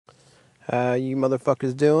You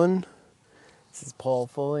motherfuckers doing? This is Paul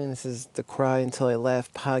Foley, and this is the Cry Until I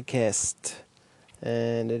Laugh podcast.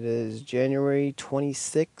 And it is January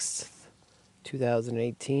 26th,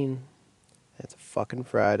 2018. It's a fucking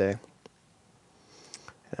Friday.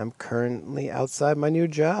 And I'm currently outside my new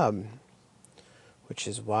job, which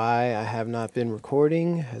is why I have not been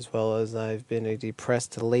recording, as well as I've been a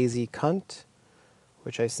depressed, lazy cunt,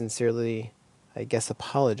 which I sincerely, I guess,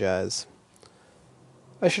 apologize.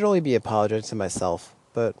 I should only be apologizing to myself,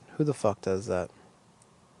 but who the fuck does that?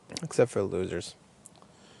 Except for losers.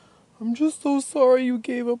 I'm just so sorry you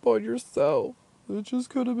gave up on yourself. It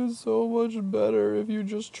just could have been so much better if you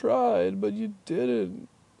just tried, but you didn't.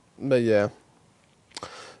 But yeah.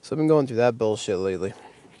 So I've been going through that bullshit lately.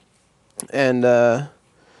 And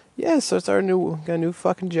yeah, so I got a new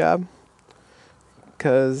fucking job.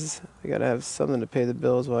 Cause I gotta have something to pay the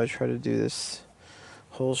bills while I try to do this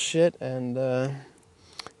whole shit. And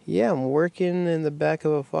yeah, I'm working in the back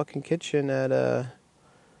of a fucking kitchen at as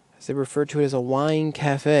they refer to it as a wine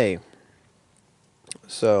cafe.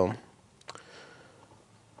 So,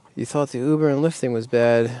 you thought the Uber and Lyft thing was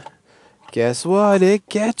bad. Guess what? It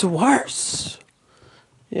gets worse.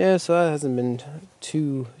 Yeah, so that hasn't been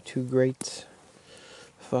too great.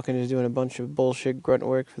 Fucking just doing a bunch of bullshit grunt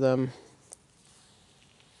work for them.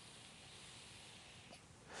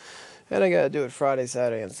 And I gotta do it Friday,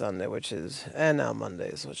 Saturday, and Sunday, and now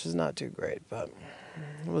Mondays, which is not too great, but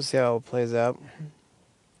we'll see how it plays out.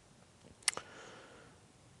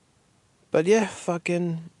 But yeah,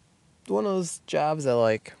 fucking one of those jobs that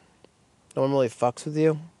like no one really fucks with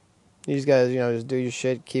you. You just gotta, just do your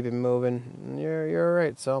shit, keep it moving, and you're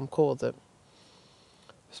alright, so I'm cool with it.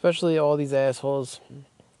 Especially all these assholes.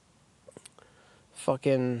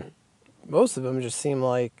 Fucking most of them just seem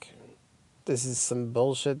like this is some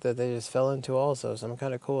bullshit that they just fell into also, so I'm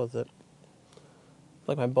kind of cool with it.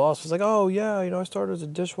 Like my boss was like, oh yeah, I started as a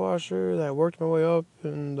dishwasher, then I worked my way up,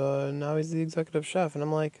 and now he's the executive chef. And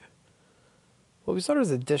I'm like, well, we started as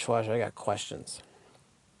a dishwasher, I got questions.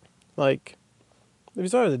 Like, if you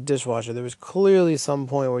started as a dishwasher, there was clearly some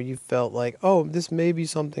point where you felt like, oh, this may be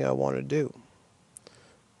something I want to do.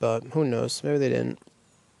 But who knows, maybe they didn't.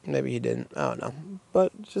 Maybe he didn't, I don't know.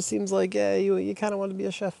 But it just seems like, yeah, you kind of want to be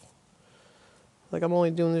a chef. Like, I'm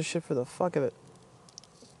only doing this shit for the fuck of it.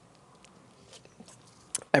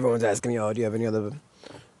 Everyone's asking me, oh, do you have any other,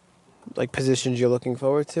 like, positions you're looking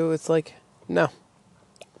forward to? It's like, no.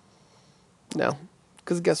 No.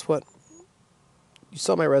 Because guess what? You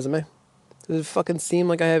saw my resume. Does it fucking seem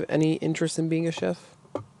like I have any interest in being a chef?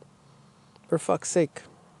 For fuck's sake.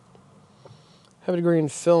 I have a degree in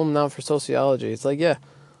film, now for sociology. It's like, yeah,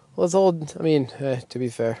 well, it's all, to be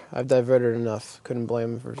fair, I've diverted enough. Couldn't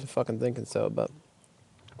blame him for fucking thinking so, but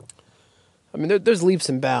there's leaps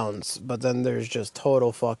and bounds, but then there's just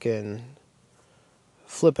total fucking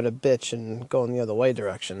flipping a bitch and going the other way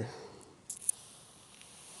direction.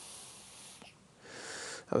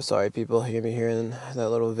 I'm sorry, people. You're gonna be hearing that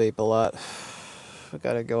little vape a lot. I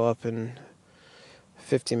gotta go up in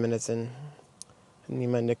 15 minutes and I need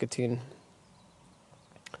my nicotine.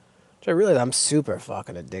 Which I realize I'm super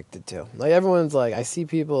fucking addicted to. Like, everyone's like, I see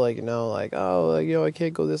people like, I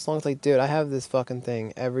can't go this long. It's like, dude, I have this fucking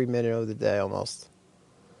thing every minute of the day almost.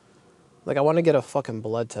 Like, I want to get a fucking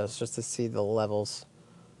blood test just to see the levels.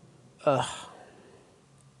 Ugh.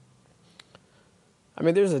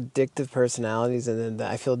 There's addictive personalities, and then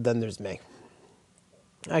I feel then there's me.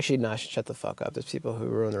 Actually, no, I should shut the fuck up. There's people who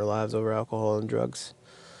ruin their lives over alcohol and drugs.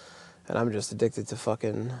 And I'm just addicted to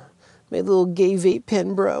fucking my little gay vape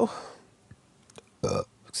pen, bro.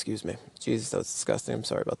 Excuse me. Jesus, that was disgusting. I'm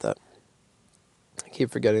sorry about that. I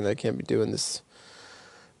keep forgetting that I can't be doing this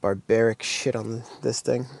barbaric shit on this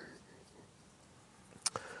thing.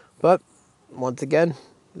 But, once again,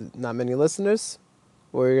 not many listeners.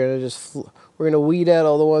 We're gonna weed out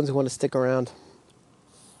all the ones who want to stick around.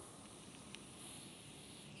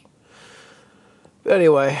 But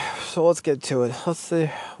anyway, so let's get to it. Let's see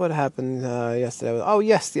what happened yesterday. Oh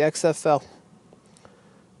yes, the XFL.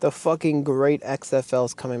 The fucking great XFL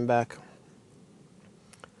is coming back.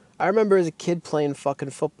 I remember as a kid playing fucking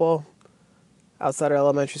football outside our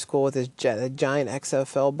elementary school with this giant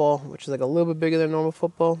XFL ball, which is like a little bit bigger than normal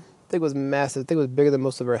football. I think it was massive. I think it was bigger than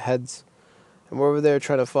most of our heads. And we're over there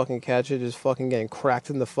trying to fucking catch it, just fucking getting cracked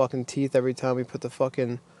in the fucking teeth every time we put the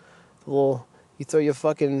fucking you throw your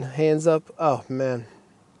fucking hands up. Oh, man.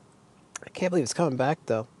 I can't believe it's coming back,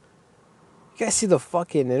 though. You guys see the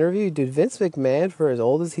fucking interview? Dude, Vince McMahon, for as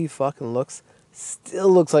old as he fucking looks, still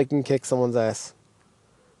looks like he can kick someone's ass.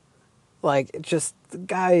 Like, just, the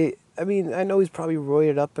guy, I know he's probably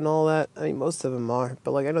roided up and all that. Most of them are.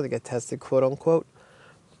 But, I know they get tested, quote unquote.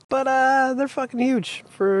 But they're fucking huge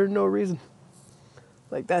for no reason.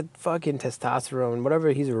 Like that fucking testosterone,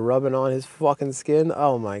 whatever he's rubbing on his fucking skin.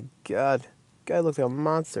 Oh my god. Guy looks like a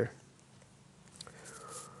monster.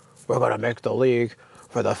 We're gonna make the league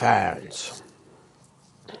for the fans.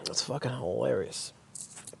 That's fucking hilarious.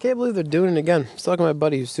 I can't believe they're doing it again. I was talking to my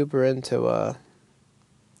buddy who's super into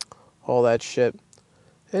all that shit.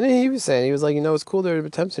 And he was saying, he was like, it's cool they're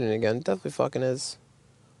attempting it again. It definitely fucking is.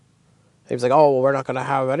 He was like, oh, well, we're not going to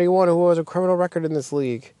have anyone who has a criminal record in this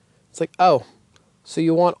league. It's like, oh, so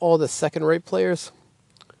you want all the second-rate players?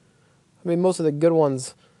 I mean, most of the good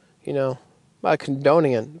ones, I'm not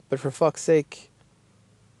condoning it, but for fuck's sake,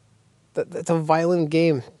 that's a violent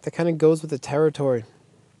game. That kind of goes with the territory.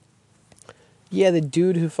 Yeah, the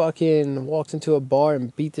dude who fucking walked into a bar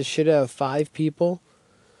and beat the shit out of 5 people,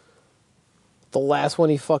 the last one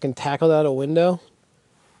he fucking tackled out a window.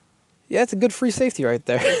 Yeah, it's a good free safety right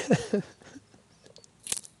there.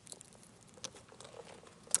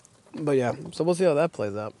 But yeah, so we'll see how that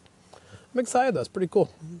plays out. I'm excited though, it's pretty cool.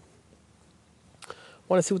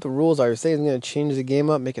 Want to see what the rules are. You're saying it's going to change the game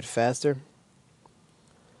up, make it faster.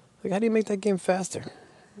 Like, how do you make that game faster?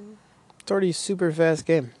 It's already a super fast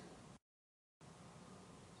game.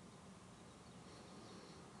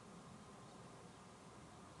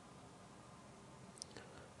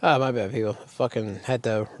 Ah, my bad, people. Fucking had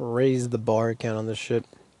to raise the bar count on this shit.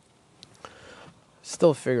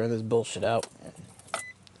 Still figuring this bullshit out.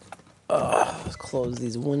 Let's close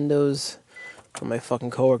these windows when my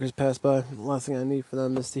fucking coworkers pass by. The last thing I need for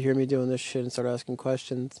them is to hear me doing this shit and start asking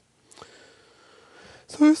questions.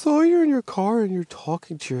 So I saw you're in your car and you're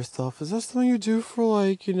talking to yourself. Is that something you do for,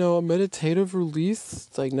 like, a meditative release?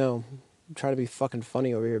 It's like, no. I'm trying to be fucking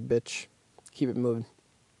funny over here, bitch. Keep it moving.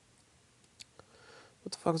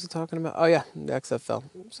 What the fuck was I talking about? Oh, yeah, the XFL.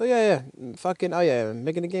 So, yeah. Fucking, oh, yeah,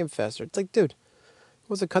 making the game faster. It's like, dude,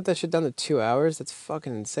 was it cut that shit down to 2 hours? That's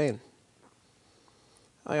fucking insane.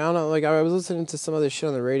 I don't know, like, I was listening to some other shit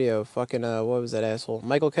on the radio. Fucking, what was that asshole?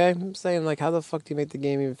 Michael K? I'm saying, like, how the fuck do you make the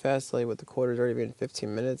game even faster? Like, with the quarters already being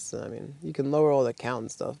 15 minutes? I mean, you can lower all the count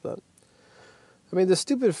and stuff, but... I mean, the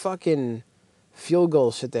stupid fucking field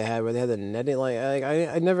goal shit they had where they had the netting,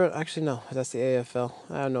 I never... Actually, no, that's the AFL.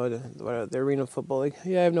 I have no idea. The Arena Football League.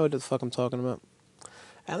 Yeah, I have no idea what the fuck I'm talking about.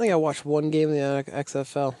 I think I watched one game in the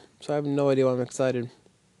XFL, so I have no idea why I'm excited.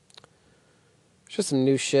 It's just some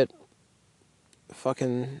new shit.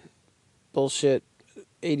 Fucking bullshit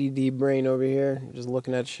ADD brain over here, just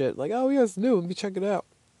looking at shit like, oh yeah, it's new, let me check it out.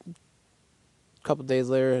 A couple days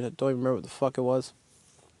later, I don't even remember what the fuck it was.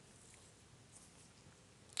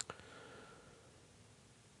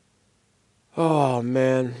 Oh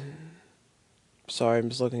man, sorry, I'm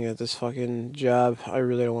just looking at this fucking job. I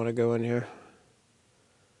really don't want to go in here.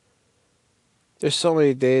 There's so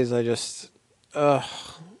many days I just,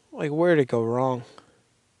 like, where'd it go wrong?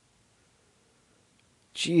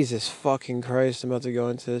 Jesus fucking Christ, I'm about to go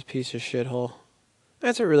into this piece of shithole.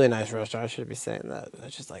 That's a really nice restaurant, I shouldn't be saying that.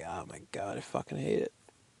 It's just like, oh my god, I fucking hate it.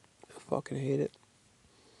 I fucking hate it.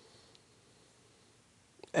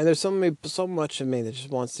 And there's so much of me that just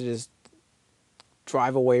wants to just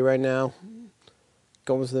drive away right now,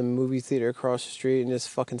 go into the movie theater across the street and just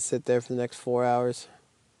fucking sit there for the next 4 hours.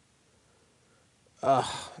 Ugh,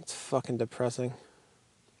 it's fucking depressing.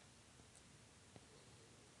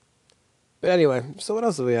 But anyway, so what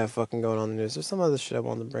else do we have fucking going on in the news? There's some other shit I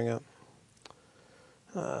wanted to bring up.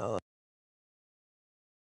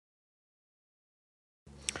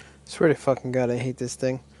 Swear to fucking god, I hate this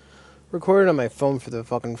thing. Recorded on my phone for the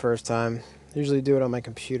fucking first time. Usually do it on my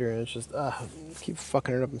computer and it's just, keep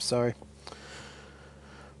fucking it up, I'm sorry.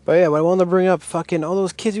 But yeah, what I wanted to bring up, fucking all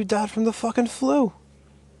those kids who died from the fucking flu.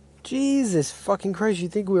 Jesus fucking Christ, you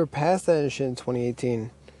think we were past that and shit in 2018?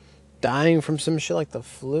 Dying from some shit like the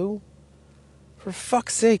flu? For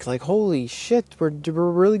fuck's sake, like, holy shit, we're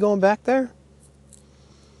really going back there?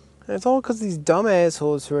 And it's all because these dumb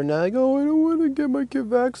assholes who are now like, oh, I don't want to get my kid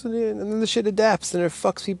vaccinated. And then the shit adapts and it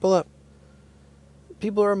fucks people up.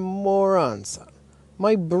 People are morons.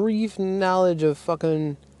 My brief knowledge of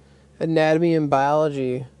fucking anatomy and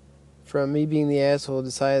biology from me being the asshole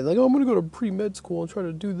decided, like, oh, I'm going to go to pre-med school and try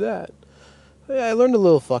to do that. Yeah, I learned a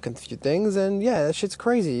little fucking few things, and yeah, that shit's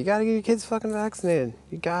crazy. You gotta get your kids fucking vaccinated.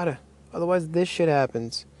 You gotta. Otherwise, this shit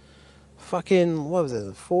happens. Fucking, what was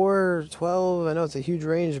it, 4, 12? I know it's a huge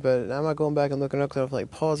range, but I'm not going back and looking up because I'm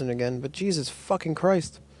like pausing again. But Jesus fucking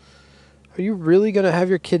Christ. Are you really gonna have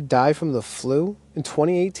your kid die from the flu in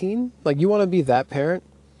 2018? Like, you want to be that parent?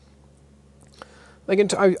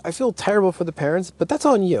 Like, I feel terrible for the parents, but that's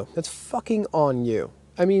on you. That's fucking on you.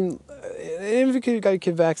 I mean, if you got your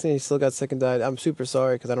kid vaccinated, you still got sick and died, I'm super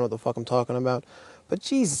sorry because I don't know what the fuck I'm talking about. But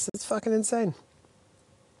Jesus, it's fucking insane.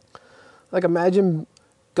 Like, imagine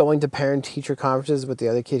going to parent-teacher conferences with the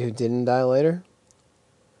other kid who didn't die later.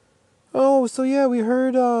 Oh, so yeah, we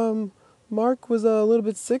heard Mark was a little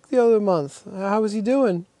bit sick the other month. How was he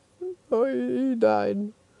doing? Oh, he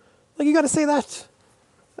died. Like, you gotta say that.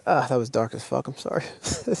 That was dark as fuck, I'm sorry.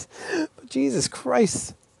 But Jesus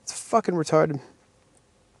Christ, it's fucking retarded.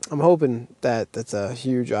 I'm hoping that that's a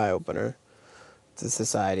huge eye-opener to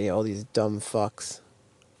society, all these dumb fucks.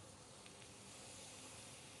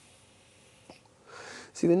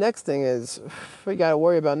 See, the next thing is, we gotta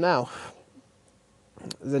worry about now.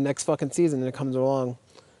 The next fucking season that comes along,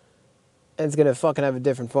 and it's gonna fucking have a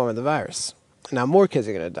different form of the virus. Now more kids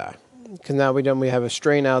are gonna die. Because now we have a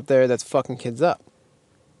strain out there that's fucking kids up.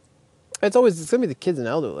 It's gonna be the kids and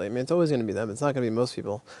elderly. I mean, it's always gonna be them. It's not gonna be most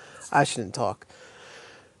people. I shouldn't talk.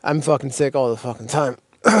 I'm fucking sick all the fucking time.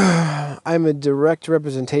 I'm a direct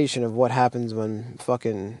representation of what happens when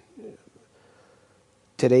fucking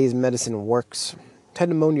today's medicine works. Had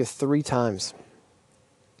pneumonia 3 times.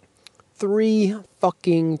 3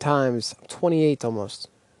 fucking times. I'm 28 almost.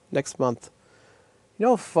 Next month. You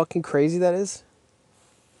know how fucking crazy that is?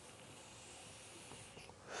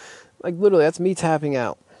 Like, literally, that's me tapping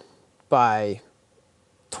out by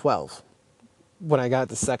 12 when I got it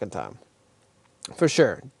the second time. For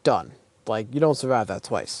sure. Done. Like, you don't survive that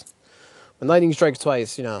twice. When lightning strikes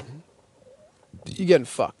twice, you're getting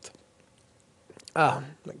fucked. Oh,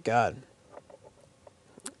 my God.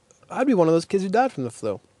 I'd be one of those kids who died from the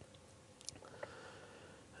flu.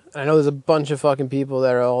 I know there's a bunch of fucking people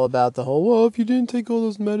that are all about the whole, well, if you didn't take all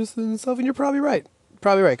those medicines and stuff, and you're probably right.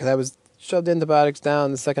 Probably right, because I was shoved antibiotics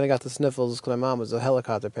down the second I got the sniffles because my mom was a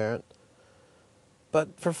helicopter parent.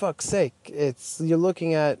 But for fuck's sake, you're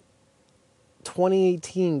looking at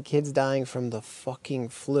 2018 kids dying from the fucking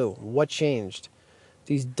flu. What changed?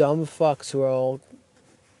 These dumb fucks who are all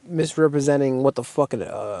misrepresenting what the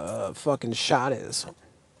fucking shot is.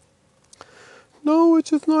 No, it's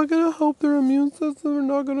just not going to help their immune system. They're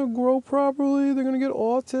not going to grow properly. They're going to get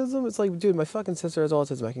autism. It's like, dude, my fucking sister has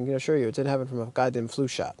autism. I can assure you it didn't happen from a goddamn flu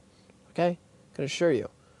shot. Okay? I can assure you.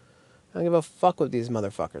 I don't give a fuck what these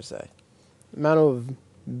motherfuckers say. The amount of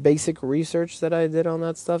basic research that I did on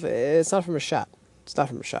that stuff, it's not from a shot. It's not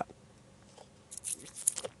from a shot.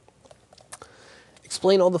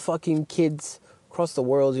 Explain all the fucking kids across the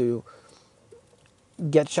world who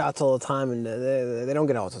get shots all the time and they don't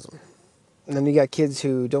get autism. And then you got kids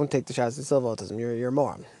who don't take the shots and still have autism. You're a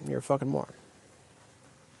moron. You're a fucking moron.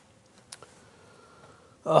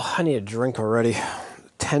 Oh, I need a drink already.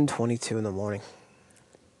 10:22 in the morning.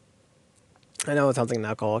 I know it's something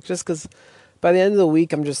alcoholic, just because by the end of the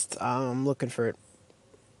week, I'm looking for it.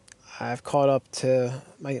 I've caught up to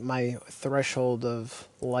my threshold of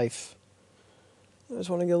life. I just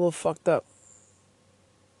want to get a little fucked up.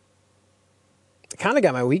 I kind of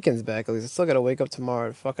got my weekends back, at least. I still got to wake up tomorrow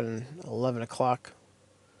at fucking 11 o'clock.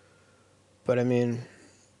 But I mean,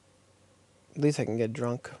 at least I can get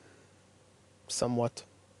drunk. Somewhat.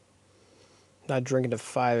 Not drinking to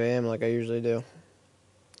 5 a.m. like I usually do.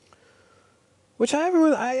 Which I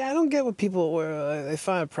don't get what people where they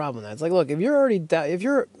find a problem in that. It's like, look, if you're already if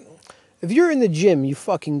you're in the gym, you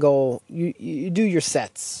fucking go, you do your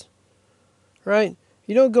sets, right?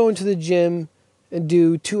 You don't go into the gym and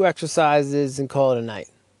do 2 exercises and call it a night,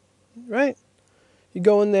 right? You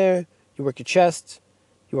go in there, you work your chest,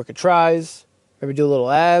 you work your tries, maybe do a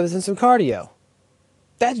little abs and some cardio.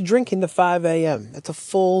 That's drinking to 5 a.m. That's a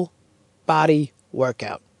full body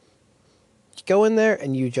workout. You go in there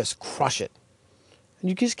and you just crush it. And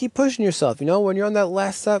you just keep pushing yourself, when you're on that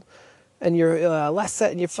last set and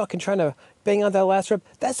you're fucking trying to bang out that last rep,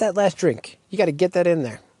 that's that last drink. You got to get that in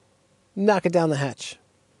there. Knock it down the hatch.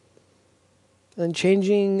 And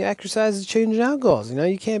changing exercises, changing alcohols.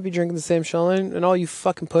 You can't be drinking the same shit. And all you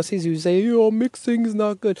fucking pussies who say, mixing is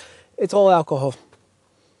not good. It's all alcohol.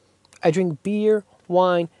 I drink beer,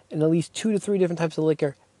 wine, and at least 2 to 3 different types of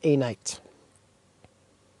liquor a night.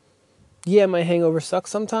 Yeah, my hangover sucks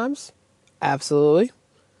sometimes. Absolutely.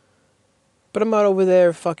 But I'm not over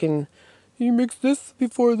there fucking, you mix this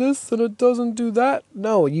before this and it doesn't do that.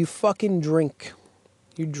 No, you fucking drink.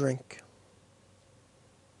 You drink.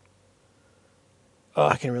 Oh,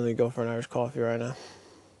 I can really go for an Irish coffee right now.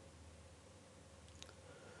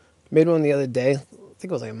 Made one the other day. I think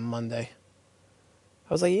it was like a Monday.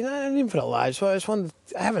 I was like, I didn't even put a lie.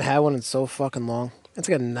 I haven't had one in so fucking long. It's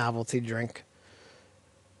like a novelty drink.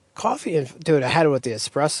 Coffee, dude, I had it with the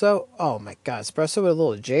espresso. Oh my God, espresso with a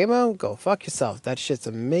little JMO? Go fuck yourself. That shit's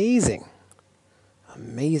amazing.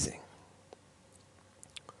 Amazing.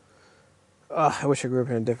 I wish I grew up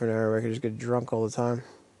in a different era where I could just get drunk all the time.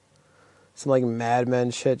 some like Mad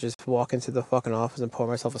Men shit. Just walk into the fucking office and pour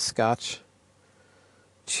myself a scotch.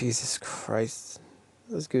 Jesus Christ,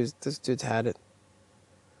 this dude's had it.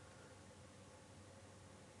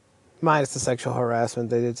 Minus the sexual harassment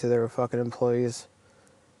they did to their fucking employees.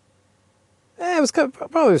 It was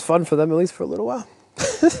probably was fun for them, at least for a little while.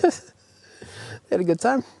 They had a good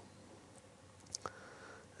time.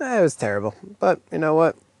 It was terrible, but you know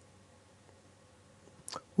what?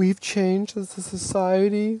 We've changed as a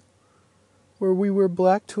society where we wear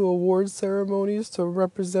black to award ceremonies to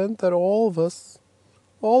represent that all of us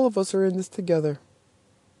are in this together.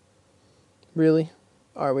 Really?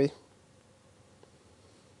 Are we?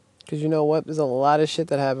 Because you know what? There's a lot of shit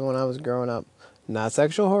that happened when I was growing up. Not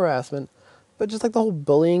sexual harassment, but just like the whole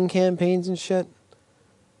bullying campaigns and shit.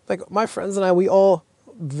 Like my friends and I, we all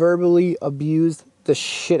verbally abused the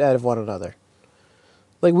shit out of one another.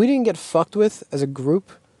 Like we didn't get fucked with as a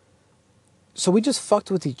group, so we just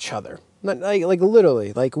fucked with each other. Like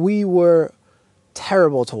literally, like we were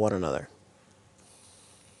terrible to one another.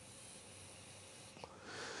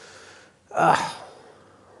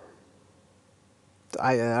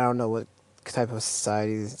 I don't know what type of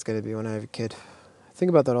society it's going to be when I have a kid. I think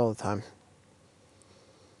about that all the time.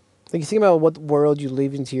 Like, you think about what world you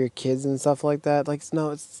leave into your kids and stuff like that. Like,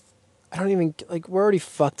 I don't even, like, we're already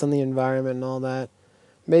fucked on the environment and all that.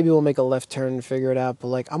 Maybe we'll make a left turn and figure it out. But,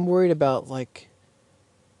 like, I'm worried about, like,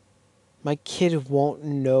 my kid won't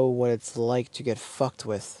know what it's like to get fucked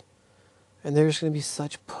with. And they're just going to be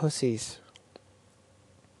such pussies.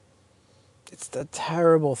 It's a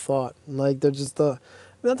terrible thought. Like, they're just not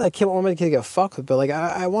that I want my kid to get fucked with, but, like,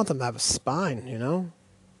 I want them to have a spine, you know?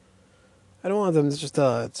 I don't want them to just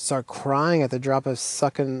start crying at the drop of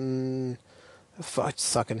fucking the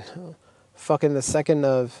second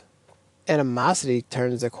of animosity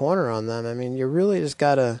turns the corner on them. I mean, you really just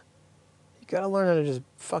gotta learn how to just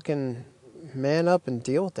fucking man up and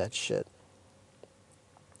deal with that shit.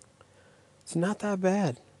 It's not that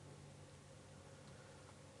bad.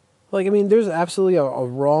 Like, I mean, there's absolutely a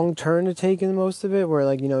wrong turn to take in most of it where,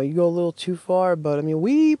 like, you know, you go a little too far. But, I mean,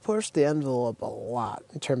 we pushed the envelope a lot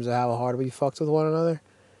in terms of how hard we fucked with one another.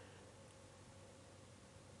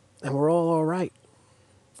 And we're all right,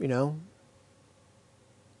 you know?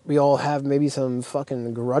 We all have maybe some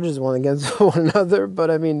fucking grudges one against one another. But,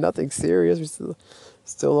 I mean, nothing serious. We're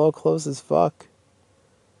still all close as fuck.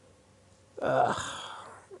 I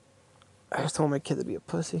just don't want my kid to be a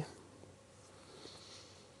pussy.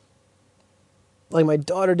 Like my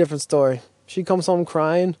daughter, different story. She comes home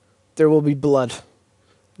crying, there will be blood.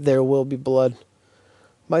 There will be blood.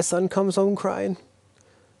 My son comes home crying,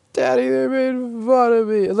 Daddy, they made fun of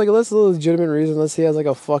me. It's like, unless it's a legitimate reason, unless he has like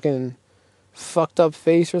a fucking fucked up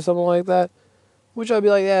face or something like that, which I'd be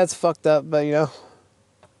like, yeah, it's fucked up, but you know,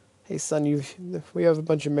 hey son, we have a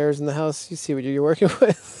bunch of mirrors in the house, you see what you're working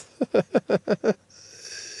with.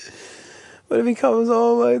 But if he comes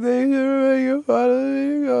home like, they should make fun of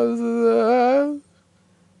me, he goes to the house.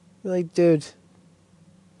 Be like, dude,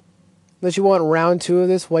 unless you want round 2 of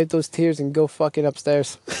this, wipe those tears and go fucking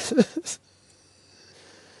upstairs.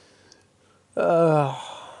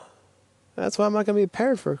 That's why I'm not going to be a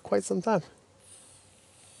parent for quite some time.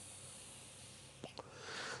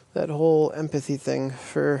 That whole empathy thing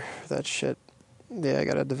for that shit. Yeah, I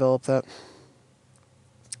got to develop that.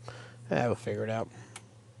 Yeah, we'll figure it out.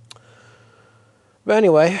 But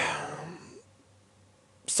anyway,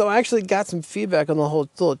 so I actually got some feedback on the whole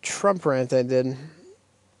little Trump rant I did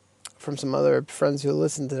from some other friends who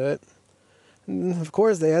listened to it. And of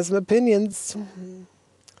course, they had some opinions.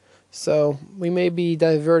 So we may be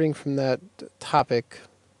diverting from that topic,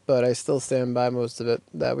 but I still stand by most of it,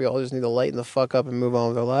 that we all just need to lighten the fuck up and move on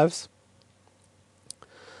with our lives.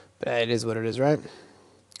 But it is what it is, right?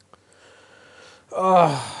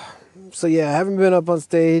 So yeah, I haven't been up on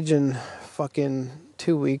stage in fucking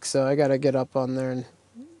 2 weeks, so I gotta get up on there. And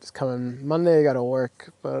it's coming Monday, I gotta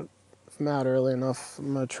work, but if I'm out early enough,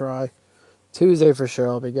 I'm gonna try. Tuesday for sure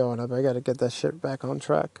I'll be going up. I gotta get that shit back on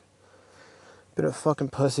track. Been a fucking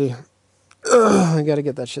pussy. I gotta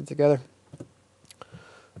get that shit together.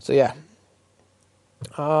 So yeah,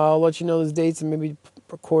 I'll let you know those dates and maybe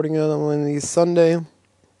recording another one these Sunday.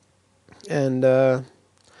 And I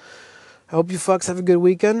hope you fucks have a good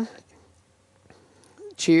weekend.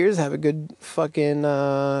 Cheers. Have a good fucking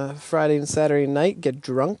Friday and Saturday night. Get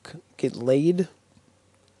drunk. Get laid.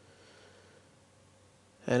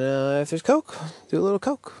 And if there's coke, do a little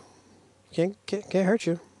coke. Can't hurt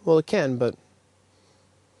you. Well, it can, but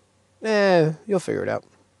you'll figure it out.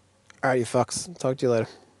 Alright, you fucks. Talk to you later.